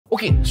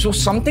Okay, so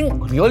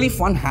something really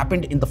fun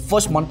happened in the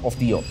first month of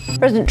the year.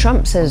 President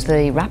Trump says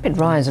the rapid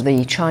rise of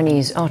the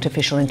Chinese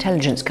artificial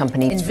intelligence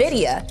company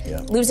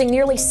NVIDIA losing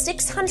nearly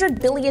 $600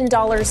 billion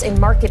in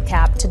market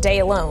cap today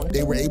alone.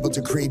 They were able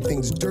to create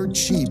things dirt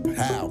cheap.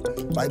 How?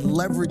 By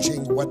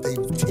leveraging what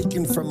they've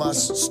taken from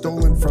us,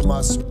 stolen from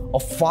us. A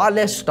far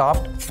less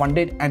staffed,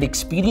 funded, and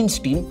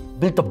experienced team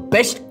built the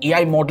best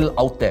AI model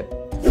out there.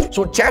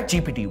 So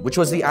ChatGPT, which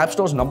was the App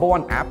Store's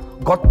 #1 app,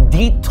 got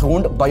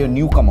dethroned by a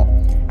newcomer.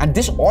 And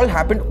this all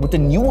happened with a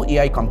new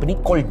AI company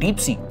called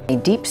Deepseek.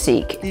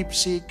 Deepseek.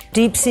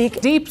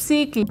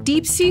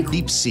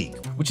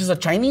 Deepseek. Which is a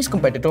Chinese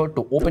competitor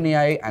to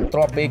OpenAI,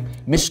 Anthropic,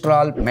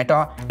 Mistral,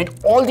 Meta, and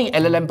all the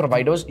LLM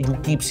providers you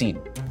keep seeing.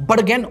 But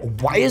again,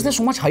 why is there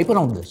so much hype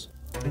around this?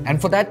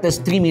 And for that, there's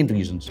three main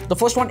reasons. The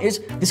first one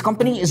is this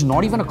company is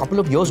not even a couple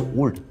of years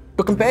old.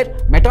 To compare,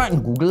 Meta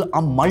and Google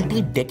are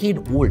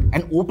multi-decade old,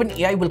 and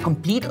OpenAI will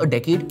complete a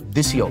decade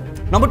this year.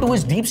 Number two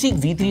is Deepseek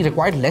V3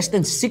 required less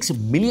than $6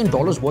 million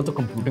worth of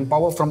computing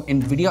power from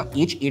NVIDIA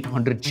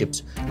H800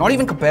 chips. Not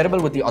even comparable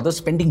with the others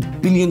spending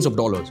billions of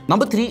dollars.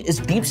 Number three is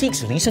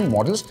Deepseek's recent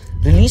models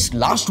released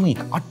last week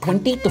are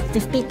 20 to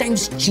 50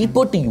 times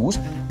cheaper to use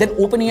than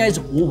OpenAI's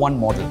O1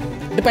 model,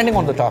 depending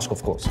on the task,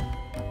 of course.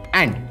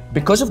 And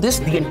because of this,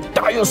 the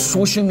entire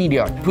social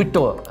media,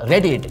 Twitter,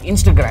 Reddit,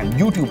 Instagram,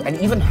 YouTube, and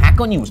even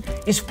Hacker News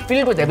is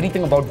filled with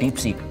everything about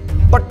DeepSeek.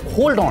 But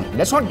hold on,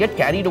 let's not get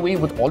carried away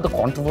with all the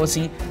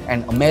controversy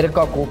and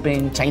America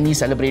coping, Chinese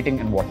celebrating,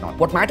 and whatnot.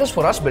 What matters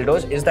for us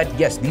builders is that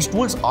yes, these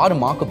tools are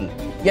remarkable.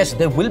 Yes,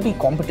 there will be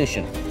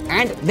competition.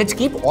 And let's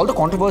keep all the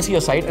controversy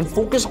aside and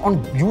focus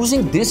on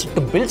using this to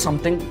build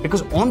something,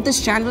 because on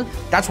this channel,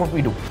 that's what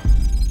we do.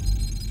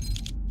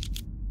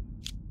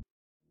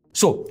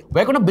 So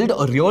we're going to build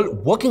a real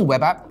working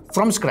web app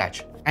from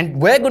scratch. And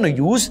we're going to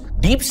use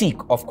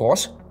Deepseek, of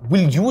course.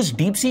 We'll use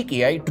Deepseek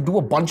AI to do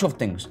a bunch of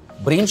things.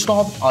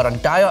 Brainstorm our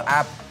entire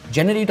app,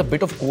 generate a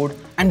bit of code,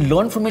 and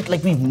learn from it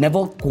like we've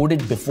never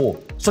coded before.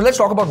 So let's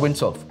talk about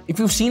Windsurf. If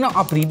you've seen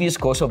our previous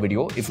cursor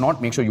video, if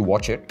not, make sure you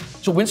watch it.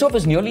 So Windsurf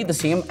is nearly the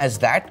same as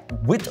that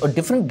with a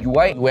different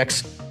UI,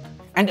 UX,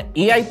 and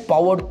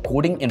AI-powered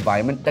coding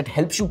environment that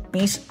helps you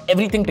piece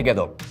everything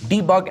together,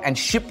 debug, and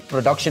ship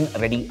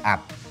production-ready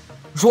app.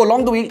 So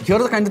along the way, here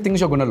are the kinds of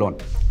things you're going to learn.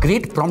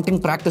 Great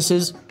prompting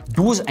practices,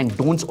 do's and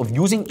don'ts of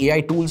using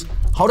AI tools,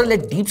 how to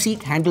let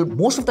Deepseek handle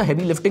most of the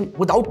heavy lifting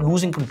without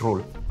losing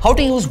control, how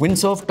to use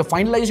Windsurf to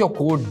finalize your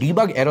code,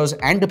 debug errors,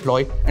 and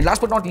deploy, and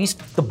last but not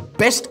least, the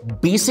best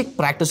basic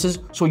practices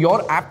so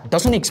your app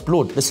doesn't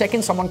explode the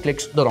second someone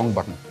clicks the wrong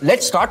button.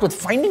 Let's start with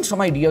finding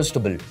some ideas to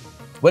build.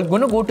 We're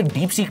going to go to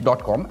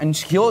deepseek.com, and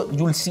here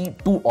you'll see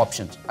two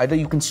options. Either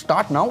you can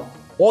start now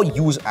or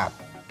use app.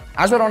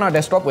 As we're on our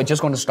desktop, we're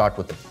just going to start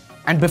with it.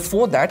 And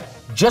before that,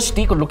 just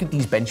take a look at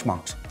these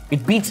benchmarks.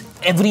 It beats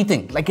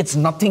everything, like it's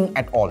nothing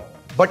at all.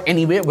 But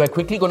anyway, we're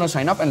quickly going to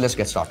sign up and let's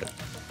get started.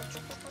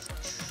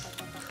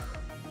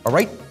 All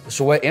right,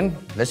 so we're in.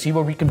 Let's see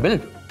what we can build.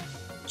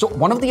 So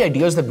one of the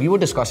ideas that we were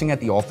discussing at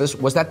the office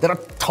was that there are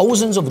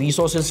thousands of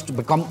resources to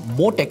become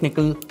more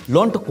technical,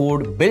 learn to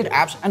code, build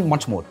apps, and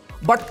much more.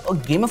 But a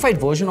gamified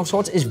version of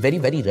sorts is very,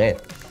 very rare.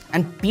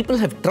 And people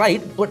have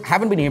tried, but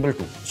haven't been able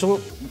to. So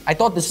I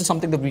thought this is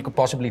something that we could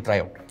possibly try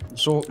out.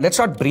 So let's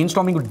start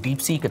brainstorming with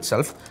Deepseek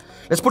itself.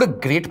 Let's put a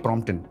great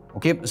prompt in,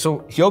 okay?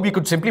 So here we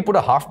could simply put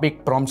a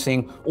half-baked prompt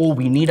saying, oh,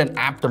 we need an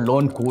app to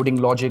learn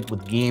coding logic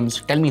with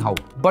games, tell me how.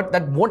 But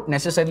that won't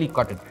necessarily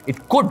cut it.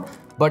 It could,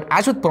 but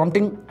as with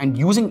prompting and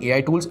using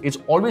AI tools, it's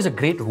always a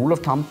great rule of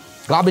thumb,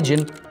 garbage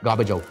in,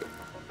 garbage out.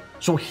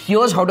 So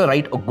here's how to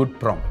write a good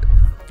prompt.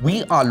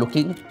 We are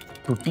looking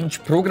to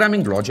teach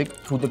programming logic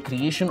through the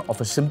creation of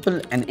a simple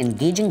and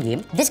engaging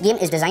game. This game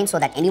is designed so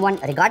that anyone,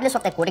 regardless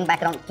of their coding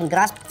background, can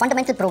grasp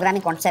fundamental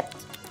programming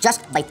concepts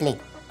just by playing.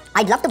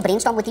 I'd love to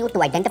brainstorm with you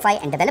to identify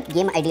and develop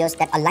game ideas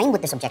that align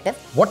with this objective.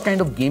 What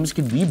kind of games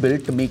can we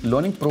build to make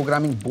learning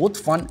programming both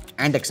fun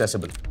and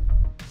accessible?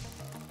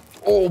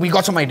 Oh, we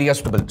got some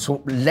ideas to build.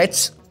 So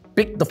let's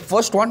pick the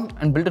first one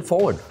and build it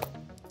forward.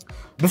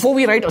 Before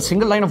we write a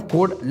single line of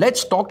code,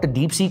 let's talk to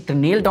Deepseek to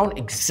nail down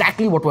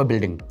exactly what we're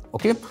building,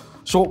 okay?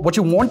 So what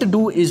you want to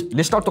do is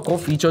list out the core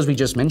features we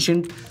just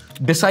mentioned,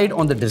 decide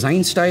on the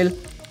design style,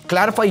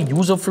 clarify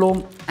user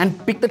flow,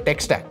 and pick the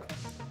tech stack.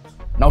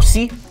 Now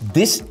see,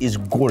 this is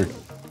gold.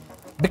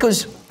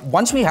 Because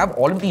once we have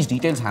all of these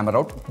details hammered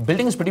out,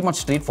 building is pretty much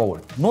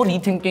straightforward. No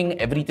rethinking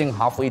everything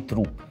halfway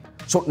through.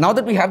 So now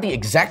that we have the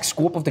exact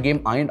scope of the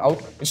game ironed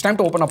out, it's time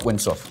to open up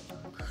Windsurf.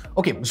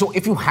 Okay, so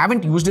if you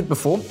haven't used it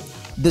before,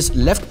 this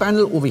left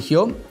panel over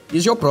here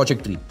is your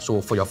project tree.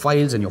 So for your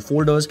files and your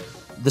folders,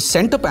 the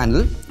center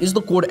panel is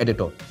the code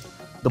editor.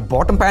 The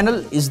bottom panel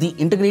is the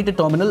integrated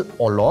terminal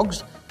or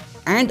logs.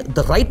 And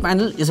the right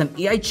panel is an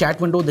AI chat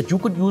window that you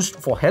could use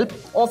for help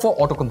or for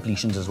auto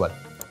completions as well.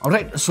 All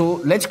right, so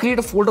let's create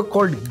a folder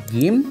called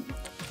game.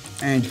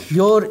 And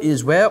here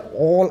is where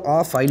all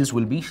our files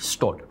will be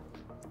stored.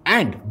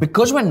 And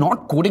because we're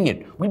not coding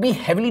it, we'll be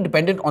heavily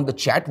dependent on the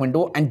chat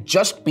window and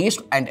just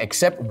paste and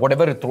accept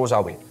whatever it throws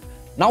our way.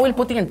 Now we'll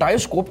put the entire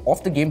scope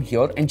of the game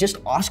here and just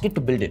ask it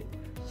to build it.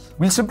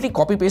 We'll simply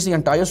copy paste the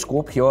entire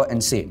scope here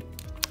and say,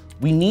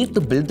 we need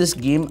to build this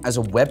game as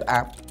a web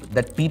app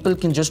that people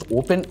can just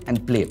open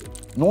and play.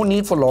 No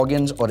need for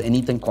logins or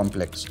anything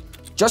complex.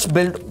 Just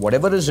build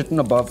whatever is written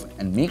above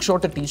and make sure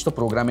to teach the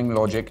programming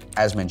logic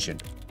as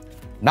mentioned.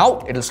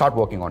 Now it'll start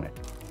working on it.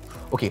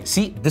 Okay,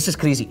 see, this is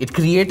crazy. It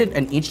created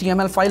an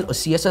HTML file, a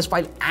CSS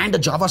file, and a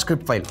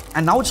JavaScript file.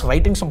 And now it's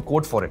writing some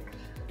code for it.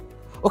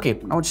 Okay,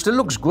 now it still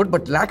looks good,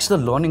 but lacks the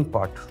learning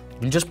part.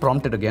 We'll just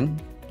prompt it again.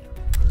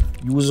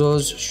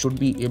 Users should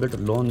be able to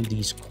learn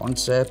these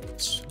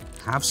concepts,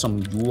 have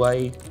some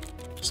UI,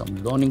 some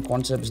learning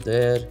concepts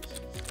there,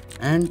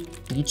 and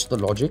teach the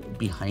logic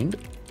behind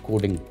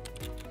coding.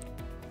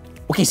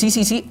 Okay,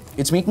 see,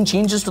 it's making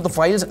changes to the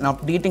files and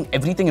updating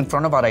everything in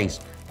front of our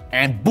eyes.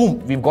 And boom,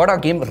 we've got our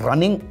game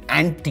running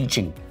and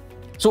teaching.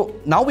 So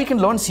now we can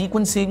learn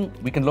sequencing,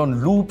 we can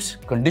learn loops,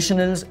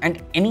 conditionals,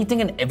 and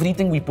anything and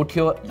everything we put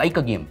here like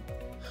a game.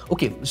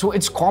 Okay, so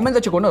it's common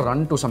that you're going to run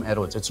into some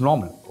errors. It's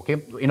normal,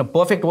 okay? In a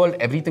perfect world,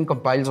 everything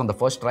compiles on the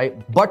first try.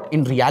 But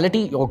in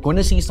reality, you're going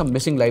to see some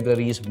missing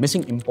libraries,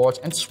 missing imports,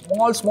 and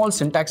small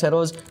syntax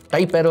errors,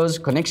 type errors,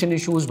 connection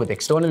issues with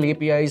external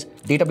APIs,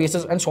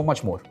 databases, and so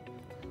much more.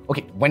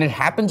 Okay, when it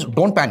happens,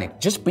 don't panic.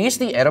 Just paste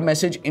the error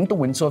message into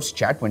Windsurf's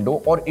chat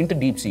window or into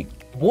Deepseek.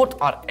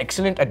 Both are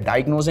excellent at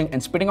diagnosing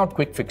and spitting out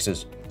quick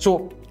fixes.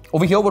 So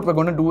over here, what we're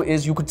going to do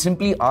is you could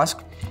simply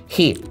ask,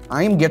 hey,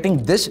 I am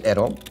getting this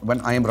error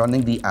when I am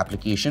running the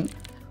application.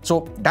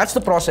 So that's the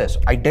process.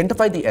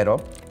 Identify the error,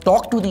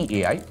 talk to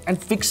the AI,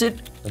 and fix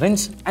it,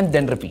 rinse, and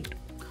then repeat.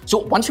 So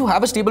once you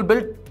have a stable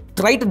build,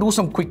 try to do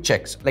some quick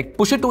checks, like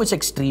push it to its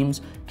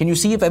extremes. Can you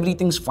see if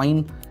everything's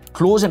fine?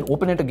 Close and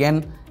open it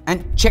again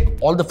and check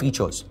all the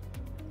features.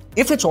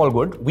 If it's all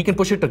good, we can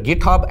push it to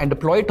GitHub and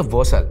deploy it to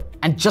Vercel.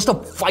 And just a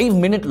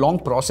 5-minute long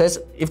process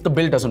if the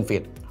build doesn't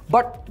fail.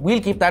 But we'll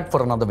keep that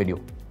for another video.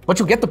 But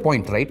you get the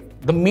point, right?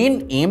 The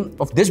main aim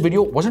of this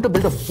video wasn't to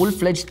build a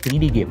full-fledged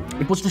 3D game.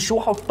 It was to show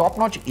how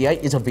top-notch AI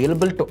is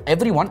available to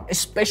everyone,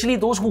 especially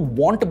those who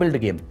want to build a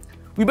game.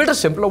 We built a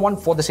simpler one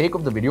for the sake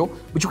of the video,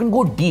 but you can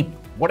go deep,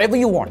 whatever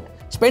you want.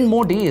 Spend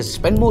more days,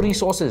 spend more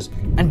resources,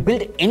 and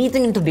build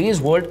anything in today's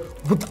world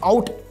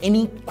without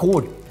any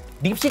code.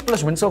 Deepseek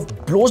plus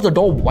Windsurf blows the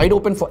door wide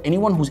open for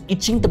anyone who's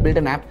itching to build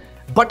an app,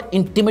 but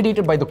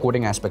intimidated by the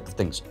coding aspect of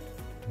things.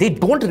 They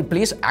don't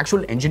replace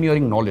actual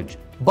engineering knowledge,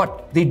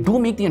 but they do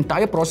make the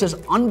entire process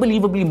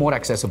unbelievably more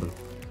accessible.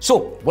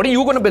 So, what are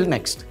you going to build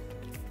next?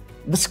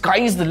 The sky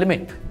is the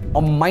limit.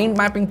 A mind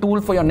mapping tool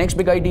for your next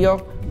big idea,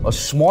 a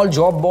small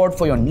job board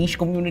for your niche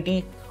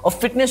community, a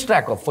fitness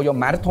tracker for your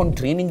marathon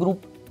training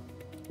group.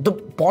 The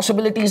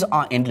possibilities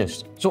are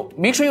endless. So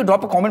make sure you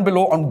drop a comment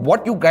below on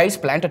what you guys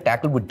plan to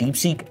tackle with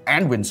Deepseek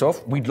and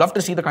Windsurf. We'd love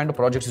to see the kind of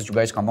projects that you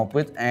guys come up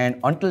with. And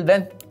until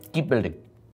then, keep building.